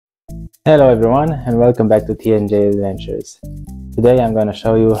Hello everyone and welcome back to TNJ Adventures. Today I'm going to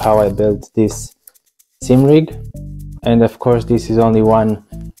show you how I built this sim rig, and of course this is only one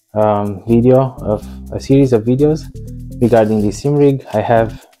video of a series of videos regarding this sim rig. I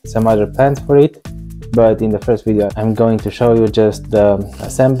have some other plans for it, but in the first video I'm going to show you just the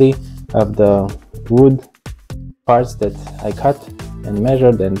assembly of the wood parts that I cut and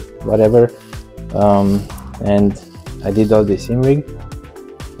measured and whatever, and I did all this sim rig.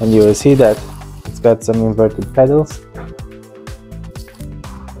 And you will see that it's got some inverted pedals,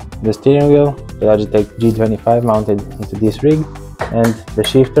 the steering wheel, the Logitech G25 mounted into this rig, and the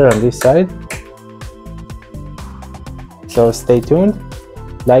shifter on this side. So stay tuned,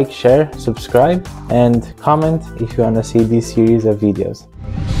 like, share, subscribe, and comment if you want to see this series of videos.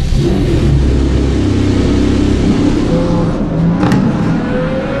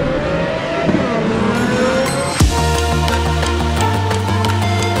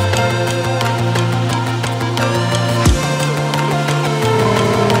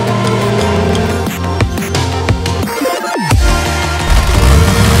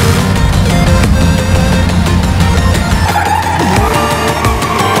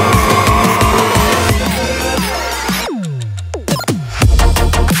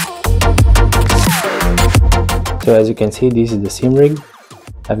 So as you can see, this is the sim rig.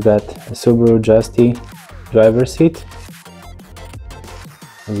 I've got a Subaru Justy driver seat.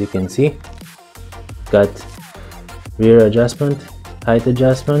 As you can see, got rear adjustment, height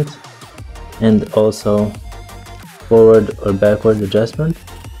adjustment, and also forward or backward adjustment.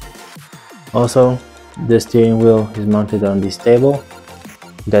 Also, the steering wheel is mounted on this table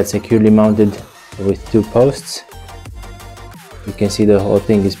that's securely mounted with two posts. You can see the whole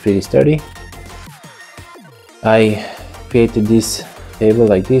thing is pretty sturdy. I created this table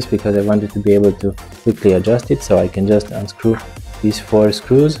like this because I wanted to be able to quickly adjust it, so I can just unscrew these 4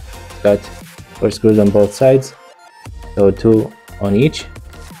 screws. Got 4 screws on both sides, so 2 on each,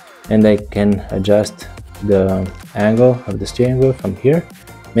 and I can adjust the angle of the steering wheel from here.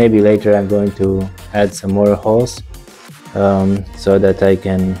 Maybe later I'm going to add some more holes so that I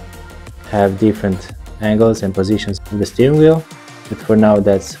can have different angles and positions of the steering wheel, but for now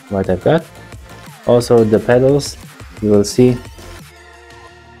that's what I've got. Also, the pedals, you will see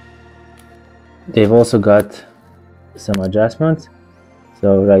they've also got some adjustments.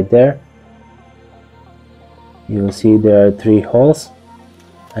 So right there you will see there are 3 holes.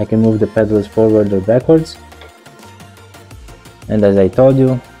 I can move the pedals forward or backwards, and as I told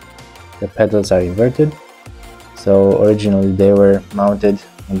you, the pedals are inverted. So originally they were mounted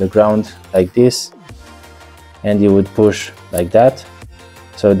on the ground like this, and you would push like that,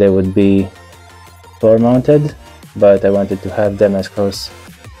 so they would be floor mounted, but I wanted to have them as close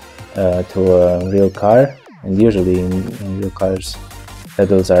to a real car, and usually in real cars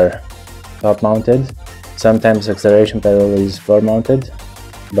pedals are top mounted. Sometimes acceleration pedal is floor mounted,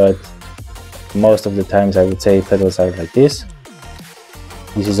 but most of the times I would say pedals are like this.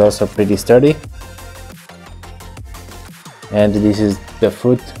 This is also pretty sturdy, and this is the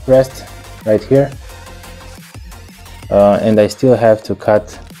foot rest right here, and I still have to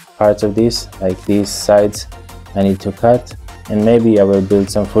cut parts of this, like these sides I need to cut, and maybe I will build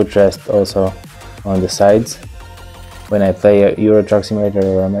some footrest also on the sides. When I play a Euro Truck Simulator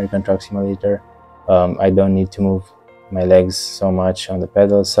or American Truck Simulator, I don't need to move my legs so much on the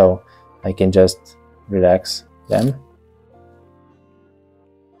pedals, so I can just relax them.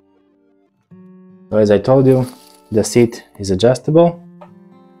 So as I told you, the seat is adjustable.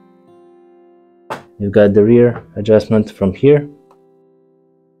 You've got the rear adjustment from here,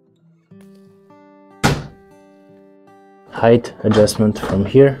 height adjustment from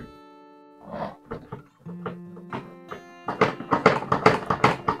here,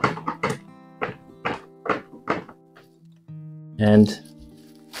 and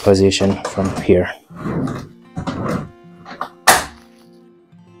position from here.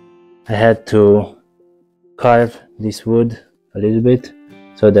 I had to carve this wood a little bit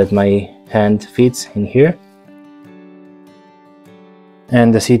so that my hand fits in here,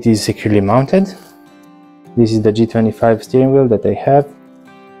 and the seat is securely mounted. This is the G25 steering wheel that I have.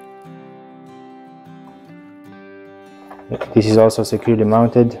 This is also securely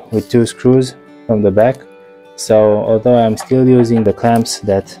mounted with 2 screws from the back. So although I'm still using the clamps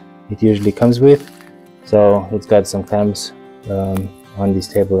that it usually comes with, so it's got some clamps on this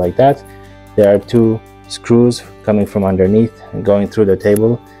table like that. There are 2 screws coming from underneath and going through the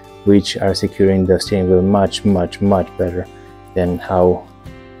table, which are securing the steering wheel much better than how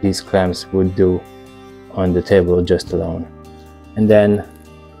these clamps would do on the table just alone. And then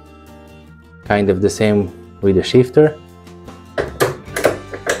kind of the same with the shifter.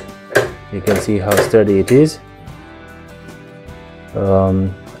 You can see how sturdy it is.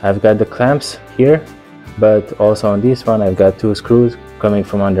 I've got the clamps here, but also on this one I've got 2 screws coming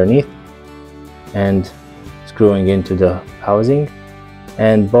from underneath and screwing into the housing.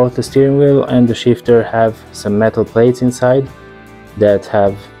 And both the steering wheel and the shifter have some metal plates inside that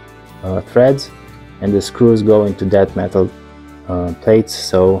have threads, and the screws go into that metal plates,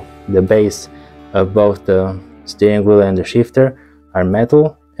 so the base of both the steering wheel and the shifter are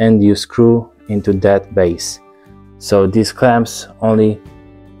metal, and you screw into that base. So these clamps only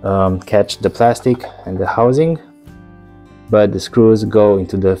catch the plastic and the housing, but the screws go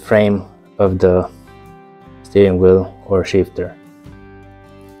into the frame of the steering wheel or shifter.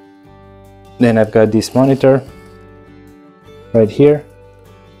 Then I've got this monitor right here.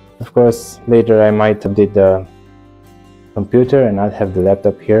 Of course, later I might update the computer and not have the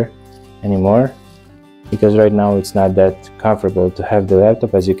laptop here anymore, because right now it's not that comfortable to have the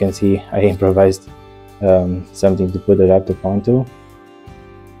laptop. As you can see, I improvised something to put the laptop onto.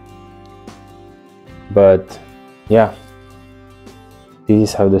 But yeah, this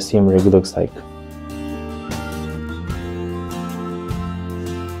is how the sim rig looks like.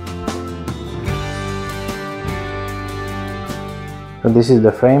 So this is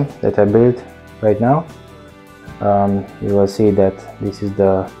the frame that I built right now. You will see that this is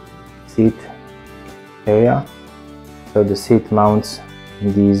the seat area. So the seat mounts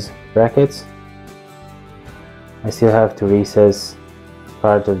in these brackets. I still have to recess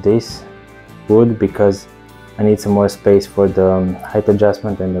part of this wood because I need some more space for the height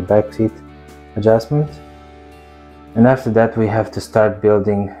adjustment and the back seat adjustment. And after that we have to start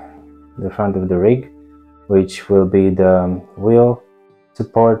building the front of the rig, which will be the wheel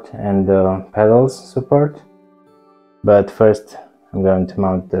support and the pedals support. But first I'm going to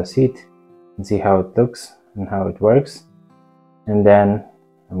mount the seat and see how it looks and how it works, and then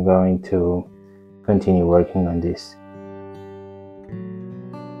I'm going to continue working on this.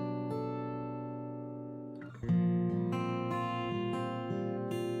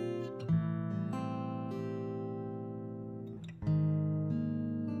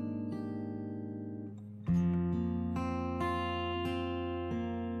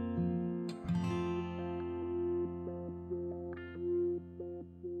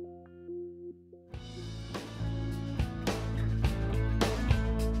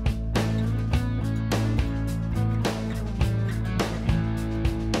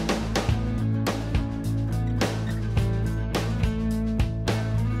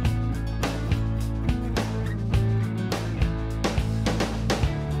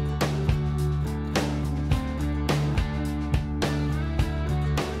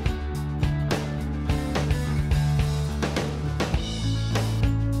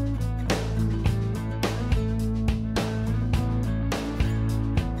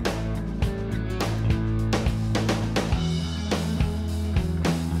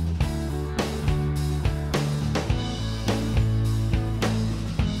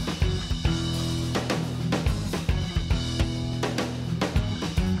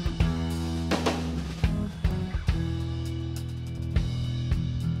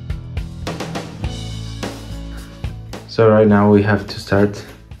 So right now we have to start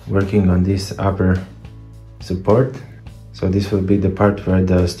working on this upper support. So this will be the part where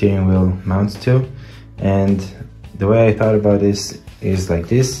the steering wheel mounts to. And the way I thought about this is like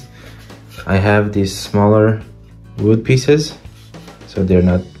this. I have these smaller wood pieces, so they're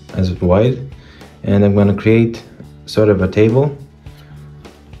not as wide. And I'm gonna create sort of a table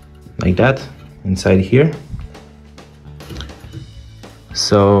like that inside here.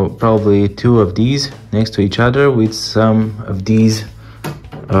 So probably 2 of these next to each other with some of these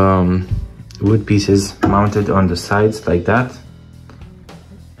wood pieces mounted on the sides like that,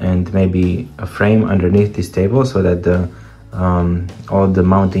 and maybe a frame underneath this table so that the all the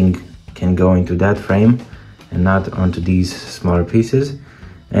mounting can go into that frame and not onto these smaller pieces.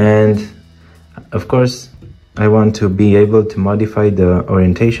 And of course I want to be able to modify the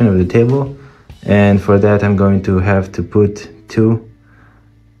orientation of the table, and for that I'm going to have to put 2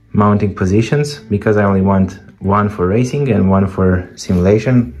 mounting positions, because I only want one for racing and one for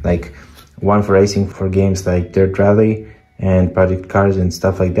simulation, like one for racing for games like Dirt Rally and Project Cars and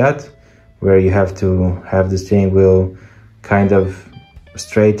stuff like that, where you have to have the steering wheel kind of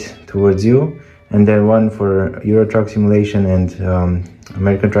straight towards you, and then one for Euro Truck Simulation and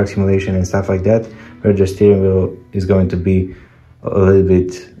American Truck Simulation and stuff like that, where the steering wheel is going to be a little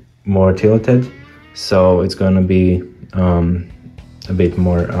bit more tilted, so it's going to be a bit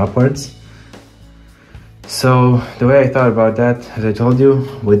more upwards. So the way I thought about that, as I told you,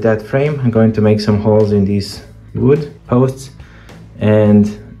 with that frame I'm going to make some holes in these wood posts, and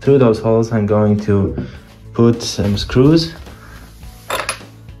through those holes I'm going to put some screws,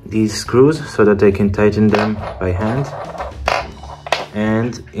 these screws, so that I can tighten them by hand.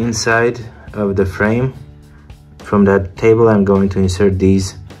 And inside of the frame from that table I'm going to insert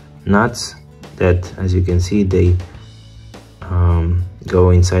these nuts that, as you can see, they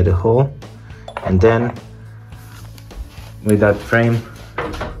go inside the hole. And then with that frame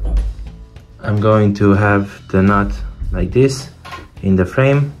I'm going to have the nut like this in the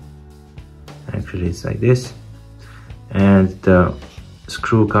frame. Actually it's like this, and the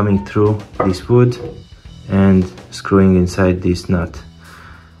screw coming through this wood and screwing inside this nut.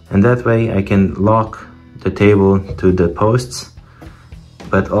 And that way I can lock the table to the posts,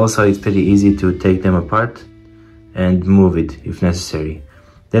 but also it's pretty easy to take them apart and move it if necessary.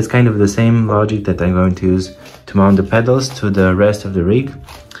 That's kind of the same logic that I'm going to use to mount the pedals to the rest of the rig,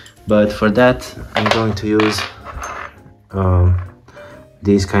 but for that I'm going to use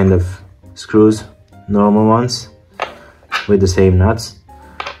these kind of screws, normal ones with the same nuts.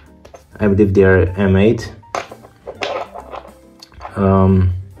 I believe they are M8,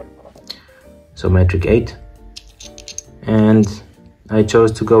 so metric 8, and I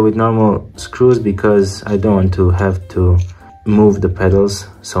chose to go with normal screws because I don't want to have to move the pedals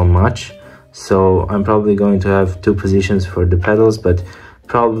so much. So I'm probably going to have 2 positions for the pedals, but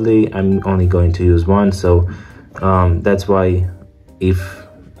probably I'm only going to use one. So that's why if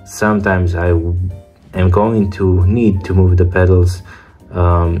sometimes I am going to need to move the pedals,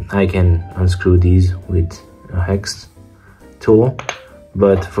 I can unscrew these with a hex tool.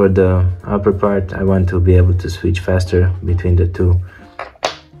 But for the upper part I want to be able to switch faster between the 2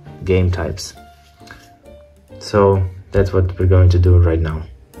 game types. So that's what we're going to do right now.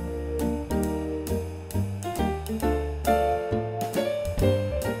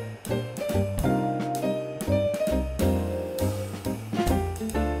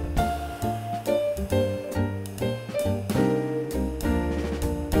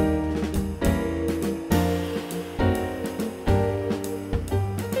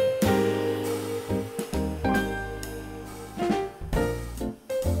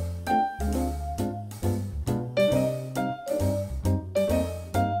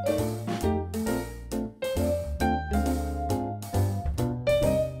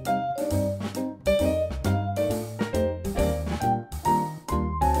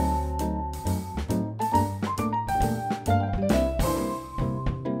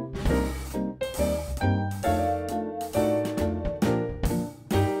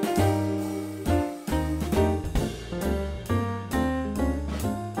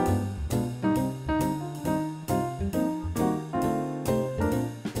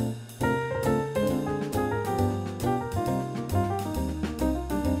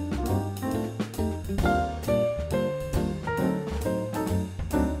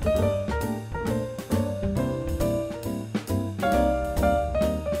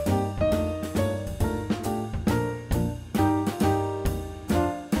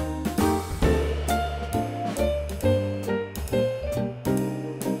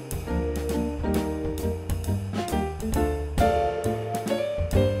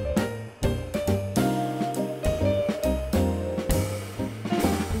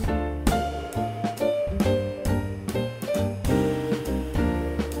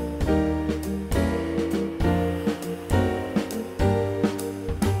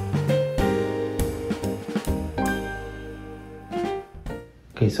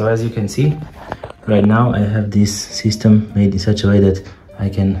 Okay, so as you can see, right now I have this system made in such a way that I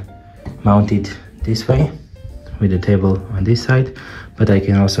can mount it this way with the table on this side, but I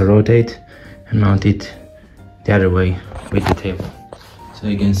can also rotate and mount it the other way with the table. So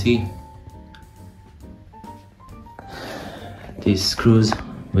you can see these screws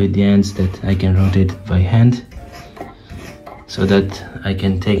with the ends that I can rotate by hand so that I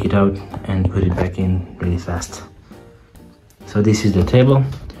can take it out and put it back in really fast. So this is the table.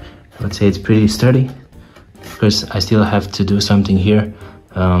 I would say it's pretty sturdy. Of course, I still have to do something here,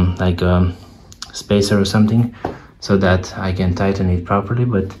 like a spacer or something, so that I can tighten it properly,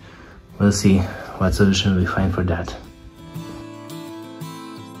 but we'll see what solution we find for that.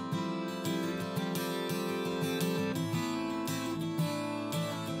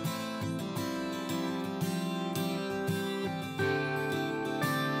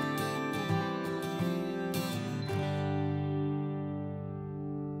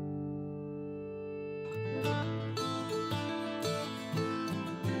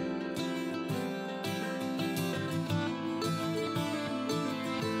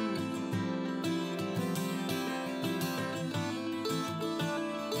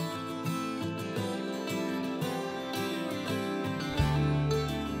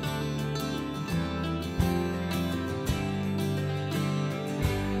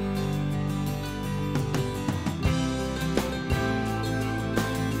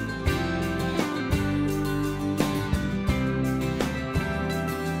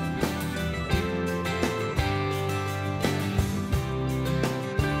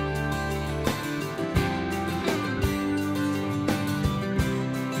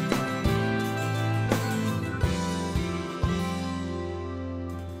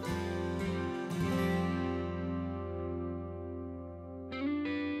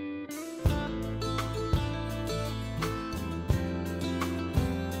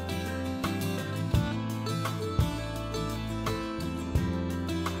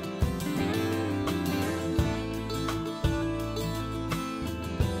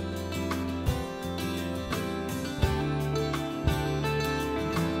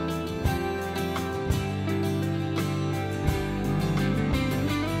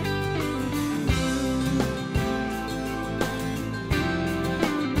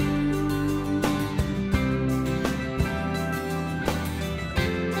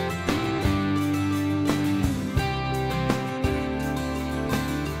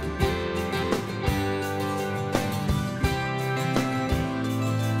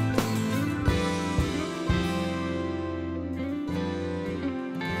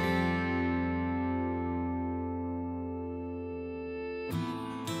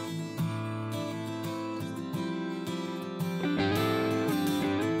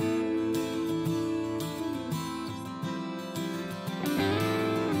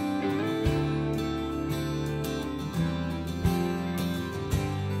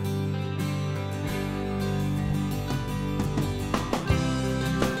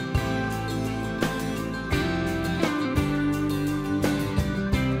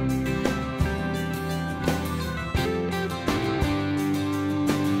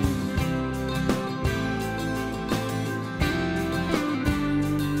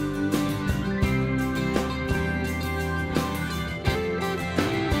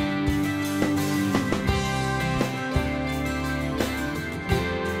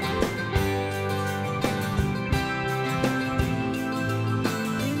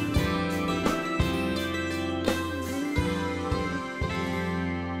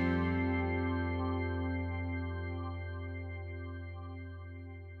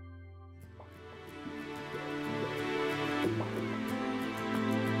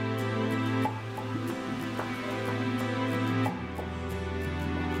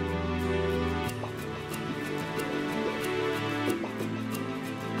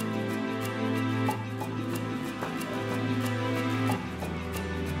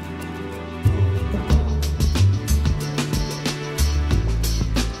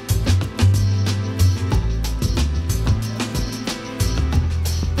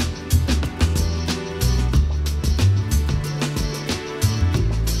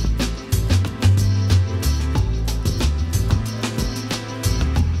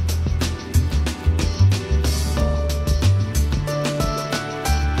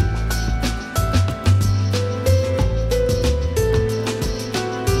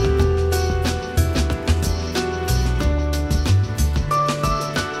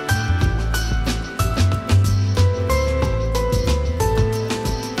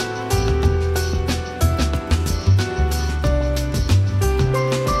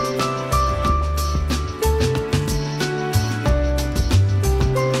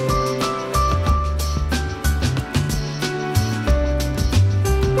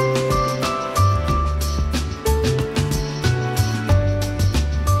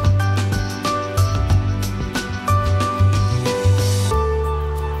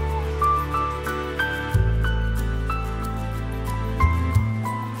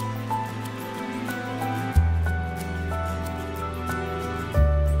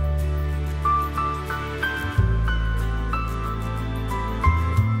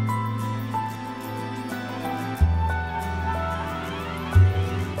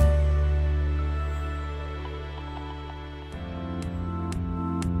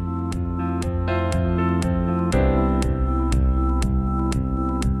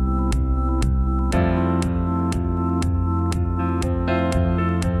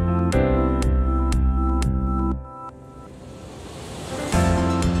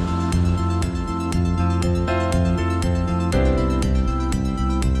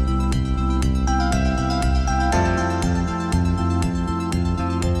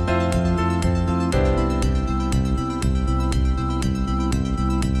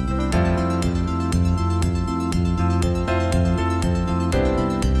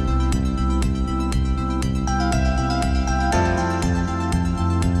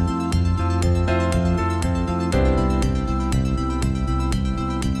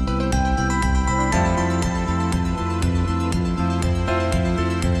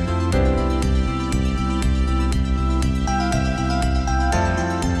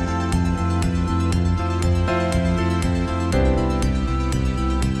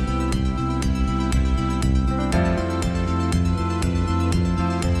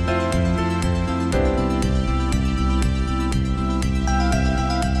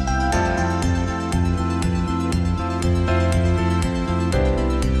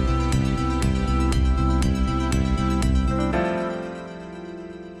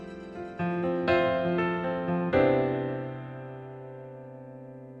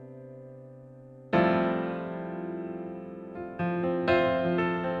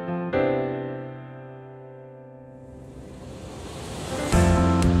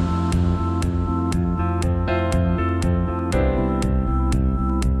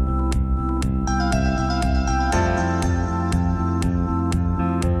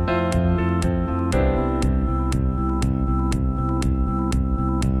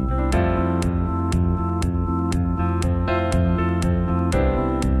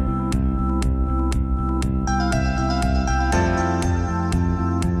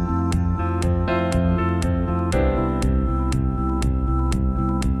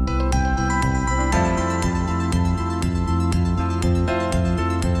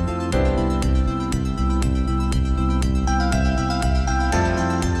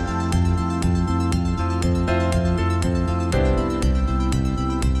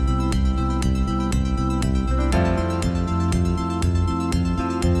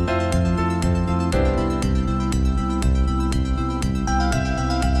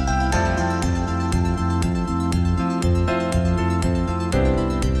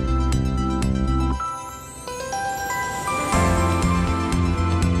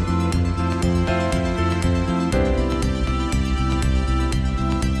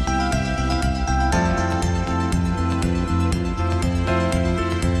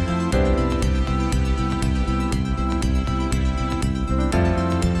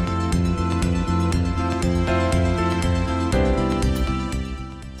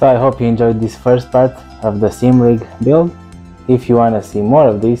 So I hope you enjoyed this first part of the sim rig build. If you want to see more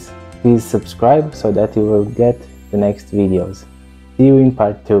of this, please subscribe so that you will get the next videos. See you in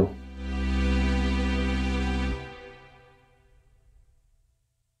part 2.